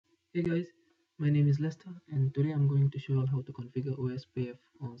Hey guys, my name is Lester and today I'm going to show how to configure OSPF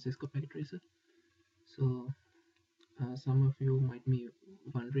on Cisco Packet Tracer. So some of you might be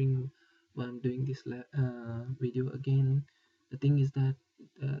wondering why I'm doing this video again. The thing is that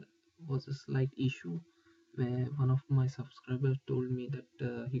there was a slight issue where one of my subscribers told me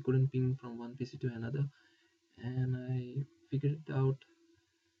that he couldn't ping from one PC to another, and I figured out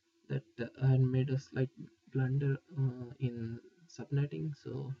that I had made a slight blunder in subnetting,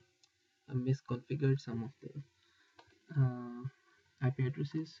 so I misconfigured some of the IP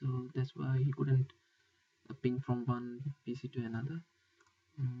addresses, so that's why he couldn't ping from one PC to another.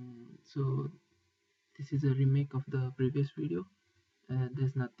 So this is a remake of the previous video.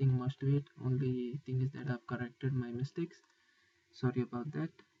 There's nothing much to it, only thing is that I've corrected my mistakes. Sorry about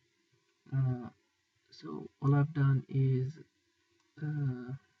that. uh, so all I've done is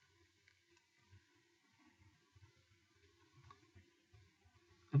uh,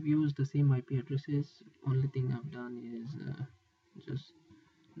 I've used the same IP addresses. Only thing I've done is just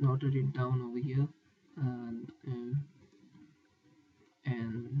noted it down over here, and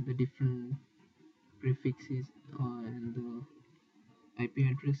the different prefixes and the IP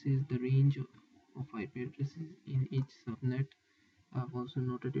addresses, the range of IP addresses in each subnet. I've also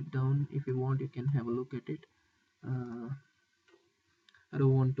noted it down. If you want, you can have a look at it. uh, I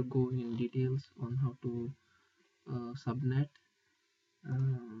don't want to go in details on how to subnet,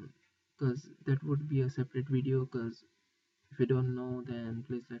 because that would be a separate video. Because if you don't know, then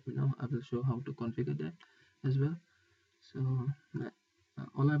please let me know. I will show how to configure that as well. So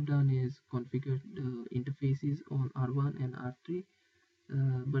all I've done is configured the interfaces on R1 and R3,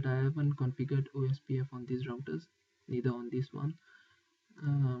 but I haven't configured OSPF on these routers, neither on this one.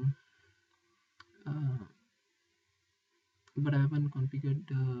 Um, uh, but I haven't configured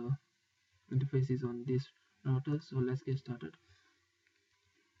the interfaces on this router, so let's get started.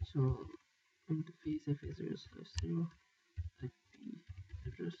 So interface FA0/0 IP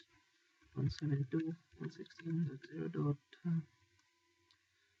address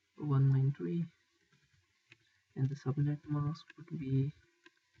 172.116.0.193, and the subnet mask would be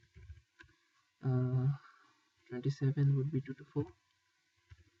 27 would be 224,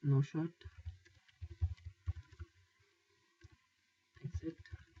 no short, exit.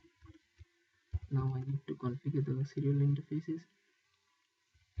 Now I need to configure the serial interfaces.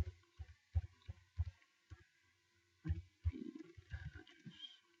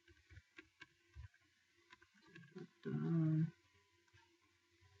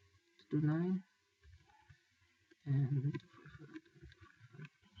 To 9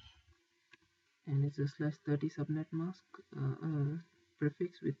 and it's a /30 subnet mask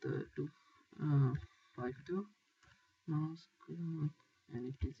prefix with the 252 mask, and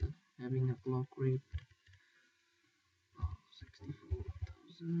it is having a clock rate of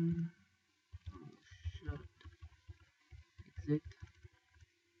 64,000. Shut, exit.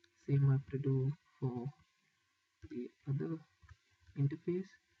 Same I have to do for the other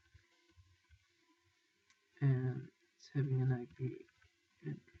interface, and it's having an IP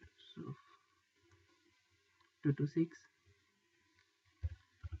address of 226,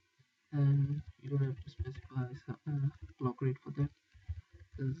 and you don't have to specify clock rate for that,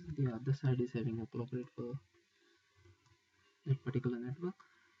 because the other side is having a clock rate for that particular network.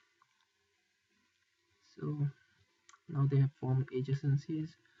 So now they have formed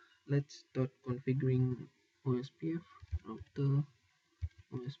adjacencies. Let's start configuring OSPF router.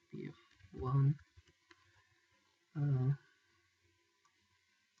 OSPF1, uh,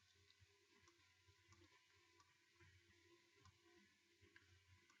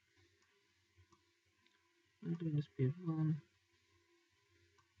 OSPF1.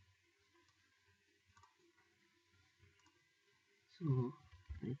 So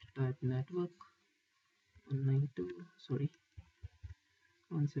I need to type network 192, sorry,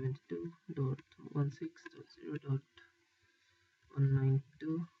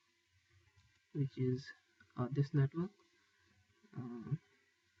 172.16.0.192, which is this network. Um,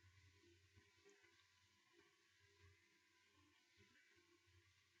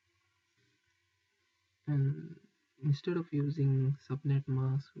 and instead of using subnet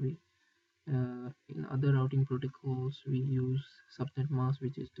mask, we in other routing protocols we use subnet mask,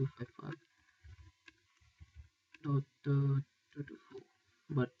 which is 255.224,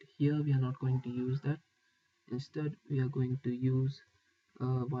 but here we are not going to use that. Instead we are going to use a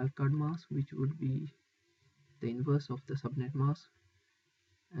wildcard mask, which would be the inverse of the subnet mask.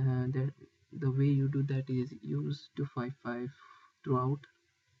 And that the way you do that is use 255 throughout,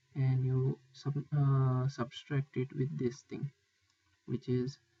 and you subtract it with this thing, which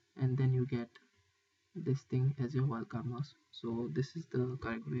is, and then you get this thing as your wildcard mask. So this is the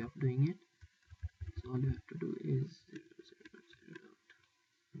correct way of doing it. So all you have to do is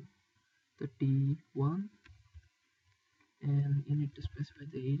 31, and you need to specify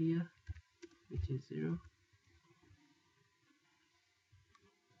the area, which is 0,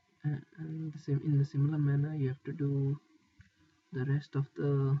 and the same in a similar manner you have to do the rest of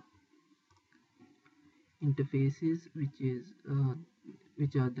the interfaces,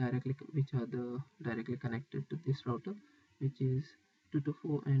 which are the directly connected to this router, which is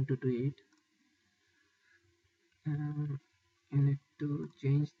 224 and 228. You need to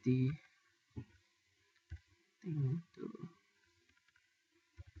change the thing to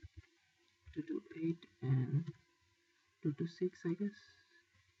 228 and 226, I guess.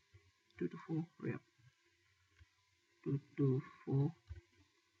 224, yeah, 224.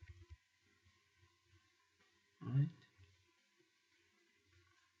 Right,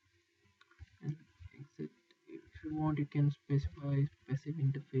 and exit. If you want, you can specify passive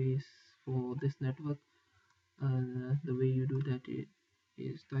interface for this network. The way you do that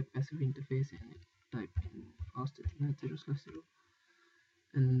is type passive interface and type in fast ethernet 0/0.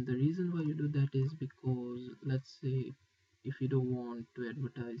 And the reason why you do that is because, let's say, if you don't want to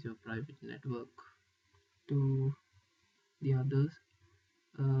advertise your private network to the others,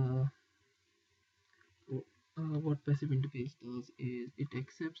 uh, what passive interface does is it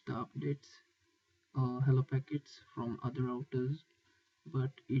accepts the updates, hello packets from other routers,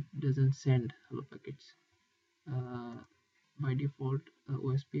 but it doesn't send hello packets. uh, by default,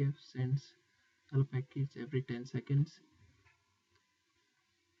 OSPF sends hello packets every 10 seconds.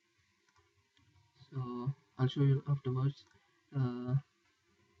 So I'll show you afterwards. uh,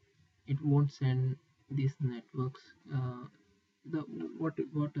 it won't send these networks. The what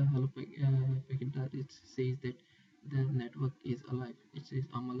a hello packet does, it says that the network is alive. It says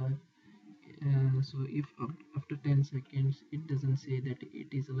I'm alive. So if after 10 seconds it doesn't say that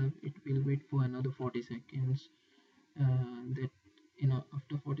it is alive, it will wait for another 40 seconds. That,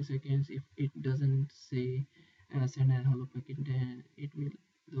 after 40 seconds, if it doesn't say send a hello packet, then it will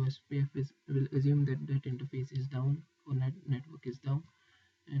the SPF will assume that that interface is down, or network is down,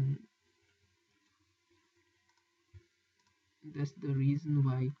 and that's the reason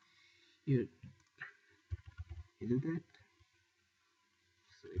why you do that.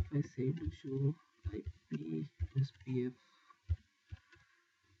 So if I say to show IP SPF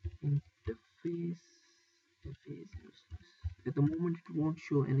interface interface, at the moment it won't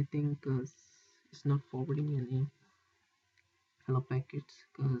show anything because it's not forwarding any hello packets,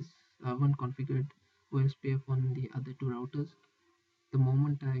 because I haven't configured OSPF on the other two routers. The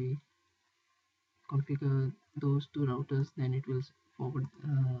moment I configure those two routers, then it will forward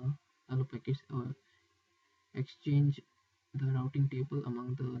hello packets, or exchange the routing table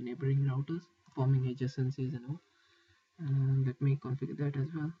among the neighboring routers, forming adjacencies and all. Let me configure that as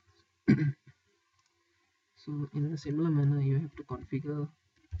well. So in a similar manner, you have to configure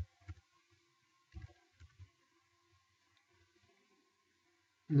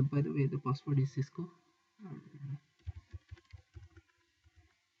by the way, the password is Cisco. Um,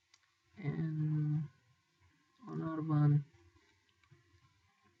 and on R1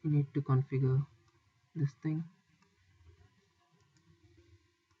 you need to configure this thing.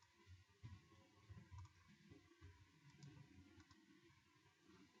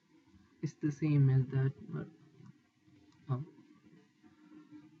 It's the same as that, but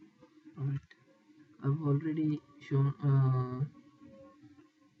alright, I've already showed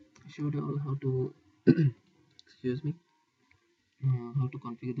you all how to excuse me, how to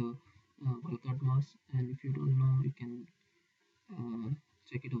configure the wildcard mask, and if you don't know, you can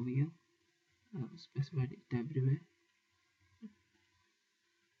check it over here. Specified it everywhere.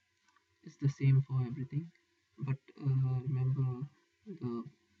 It's the same for everything, but remember the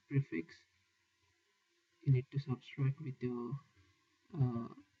prefix. You need to subtract with your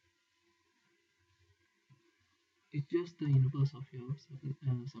it's just the inverse of your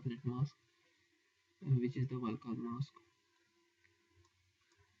subnet mask, which is the wildcard mask.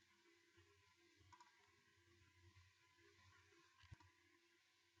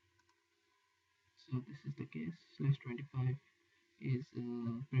 So this is the case. /25 is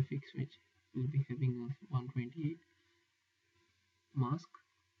a prefix which will be having a 128 mask,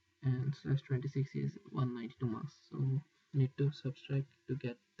 and /26 is 192 mask. So need to subtract to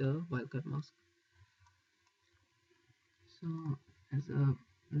get the wildcard mask. So as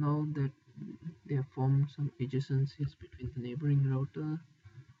now that they have formed some adjacencies between the neighboring router,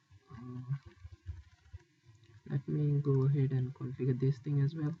 uh, let me go ahead and configure this thing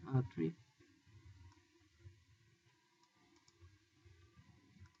as well. R3,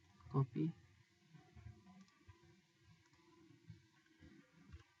 copy,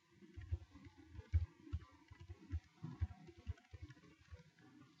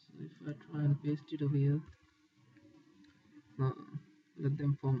 I try and paste it over here, uh, let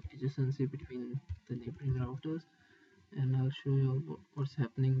them form adjacency between the neighboring routers, and I'll show you what's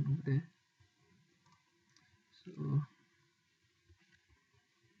happening over there. So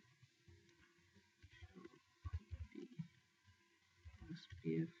the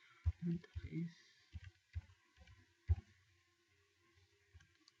OSPF interface.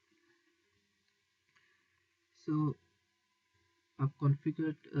 So I've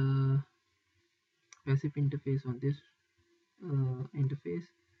configured passive interface on this interface.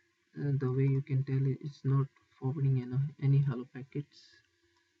 The way you can tell it's not forwarding any hello packets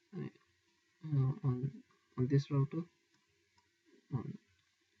uh, on this router. Um,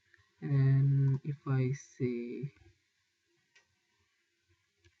 and if I say,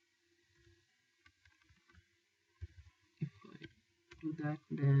 if I do that,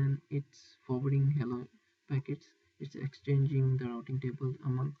 then it's forwarding hello packets. It's exchanging the routing table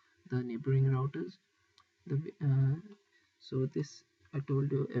among the neighboring routers. So this, I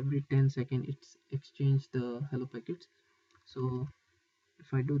told you, every 10 seconds it's exchange the hello packets. So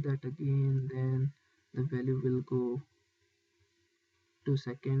if I do that again, then the value will go 2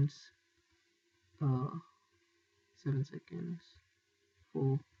 seconds, uh, 7 seconds,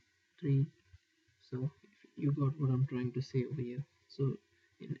 4, 3. So you got what I'm trying to say over here. So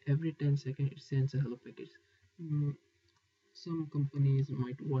in every 10 seconds it sends a hello package. Mm, some companies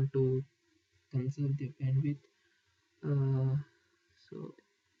might want to conserve their bandwidth. uh, so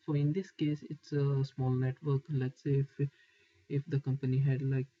for in this case it's a small network. Let's say if the company had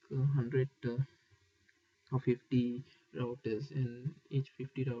like 100 or 50 routers, and each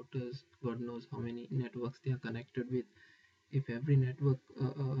 50 routers, god knows how many networks they are connected with. If every network,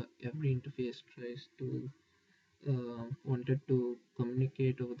 every interface tries to wanted to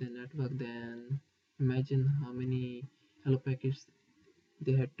communicate over the network, then imagine how many hello packets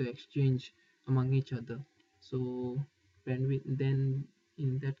they had to exchange among each other. So bandwidth, then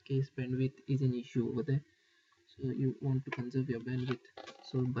in that case bandwidth is an issue over there. So you want to conserve your bandwidth.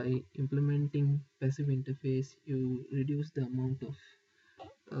 So by implementing passive interface, you reduce the amount of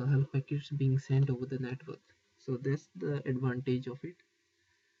hello packets being sent over the network. So that's the advantage of it.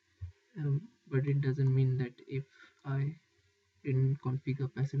 But it doesn't mean that if I didn't configure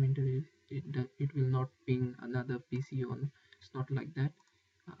passive interface, it will not ping another PC on. It's not like that.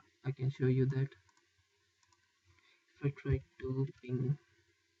 I can show you that. If I try to ping,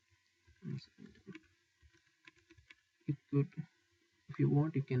 you could, if you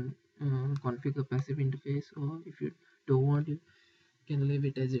want, you can configure passive interface, or if you don't want, you can leave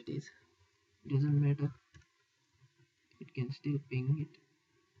it as it is. Doesn't matter, it can still ping it.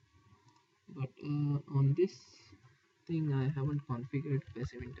 But on this thing I haven't configured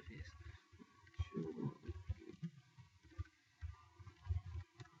passive interface. So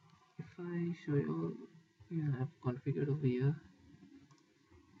if I show you, yeah, I've configured over here.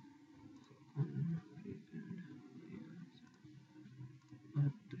 Configured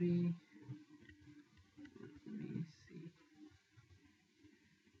R3. Let me see.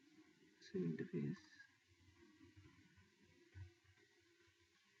 Passive interface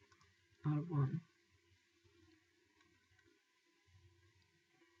R1.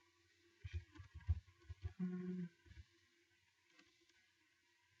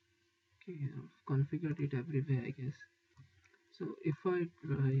 Okay, I've configured it everywhere, I guess. So if I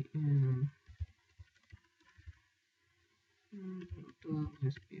try router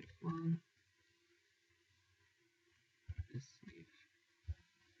OSPF1, escape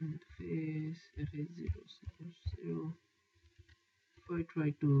interface FA000. If I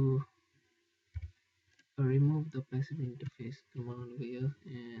try to remove the passive interface command over here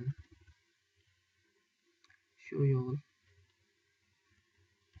and show you all,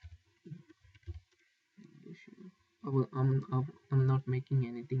 I'm not making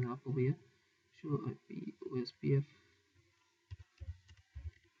anything up over here. Show IP OSPF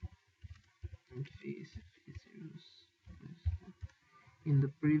interface FA0s. In the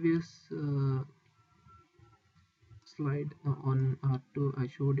previous slide on R2, I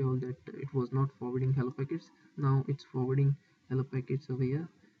showed you all that it was not forwarding hello packets. Now it's forwarding hello packets over here.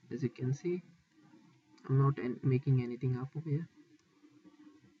 As you can see, I'm not making anything up over here.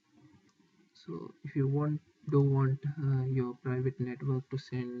 So if you don't want your private network to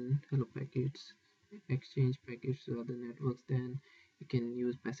send hello packets, exchange packets to other networks, then you can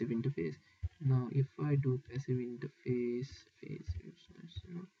use passive interface. Now if I do passive interface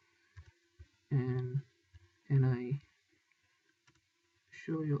and I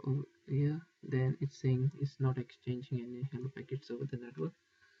show you over here, then it's saying it's not exchanging any hello packets over the network.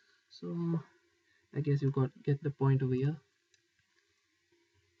 So I guess you get the point over here.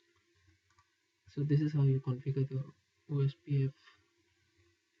 So this is how you configure the OSPF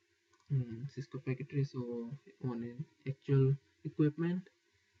Cisco packet trace or on an actual equipment.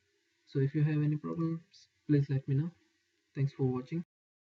 So if you have any problems, please let me know. Thanks for watching.